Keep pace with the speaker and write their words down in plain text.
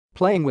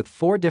Playing with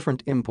 4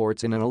 different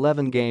imports in an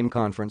 11-game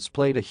conference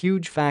played a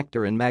huge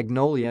factor in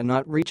Magnolia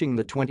not reaching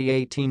the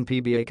 2018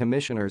 PBA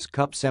Commissioner's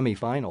Cup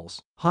semifinals,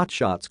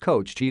 Hotshots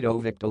coach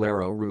Chito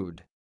Victolero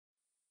rued.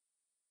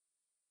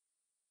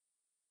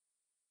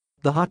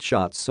 The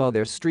Hotshots saw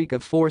their streak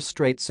of 4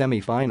 straight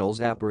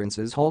semifinals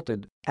appearances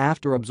halted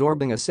after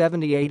absorbing a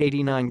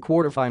 78-89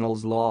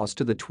 quarterfinals loss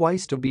to the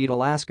twice-to-beat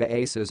Alaska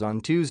Aces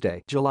on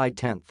Tuesday, July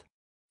 10.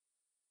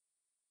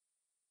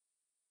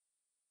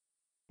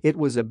 It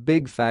was a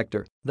big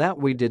factor that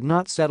we did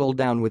not settle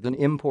down with an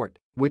import,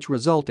 which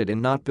resulted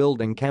in not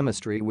building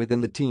chemistry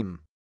within the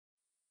team.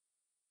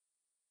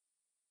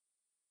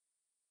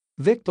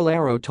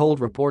 Victolero told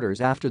reporters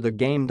after the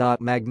game.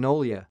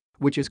 Magnolia,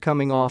 which is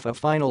coming off a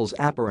finals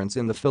appearance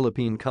in the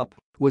Philippine Cup,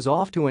 was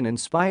off to an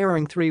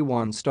inspiring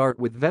 3-1 start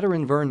with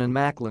veteran Vernon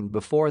Macklin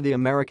before the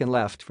American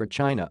left for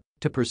China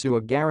to pursue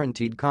a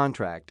guaranteed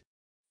contract.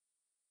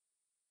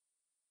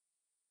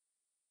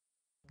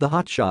 The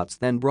Hotshots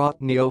then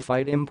brought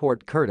neophyte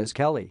import Curtis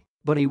Kelly,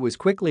 but he was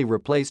quickly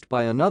replaced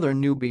by another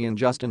newbie in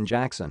Justin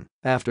Jackson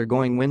after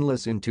going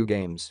winless in 2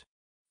 games.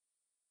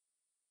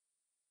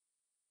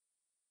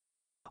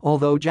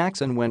 Although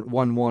Jackson went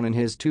 1-1 in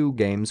his 2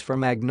 games for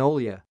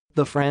Magnolia,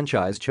 the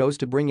franchise chose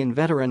to bring in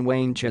veteran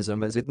Wayne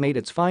Chisholm as it made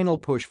its final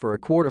push for a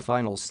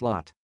quarterfinal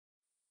slot.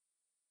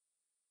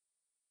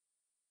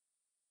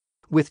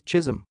 With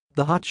Chisholm,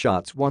 the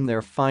Hotshots won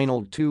their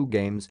final 2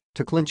 games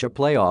to clinch a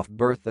playoff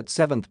berth at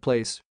 7th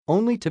place,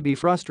 only to be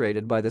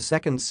frustrated by the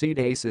 2nd-seed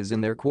Aces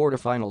in their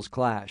quarterfinals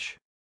clash.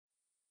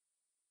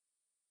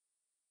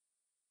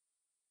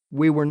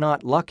 We were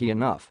not lucky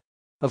enough.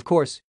 Of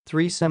course,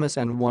 3 semis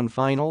and 1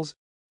 finals?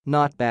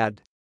 Not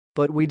bad.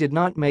 But we did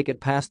not make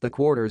it past the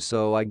quarters,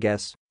 so I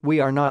guess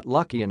we are not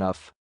lucky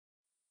enough.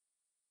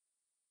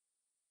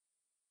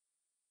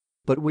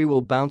 But we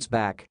will bounce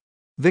back.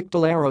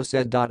 Victolero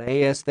said.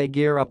 As they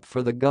gear up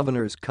for the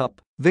Governor's Cup,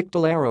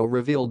 Victolero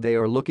revealed they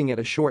are looking at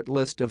a short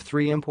list of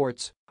 3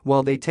 imports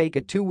while they take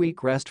a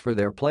 2-week rest for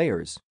their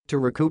players to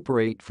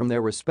recuperate from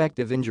their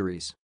respective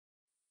injuries.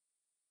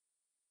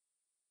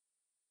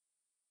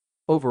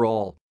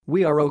 Overall,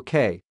 we are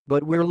okay,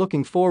 but we're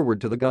looking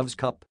forward to the Gov's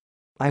Cup.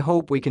 I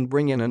hope we can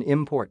bring in an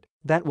import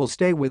that will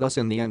stay with us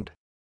in the end.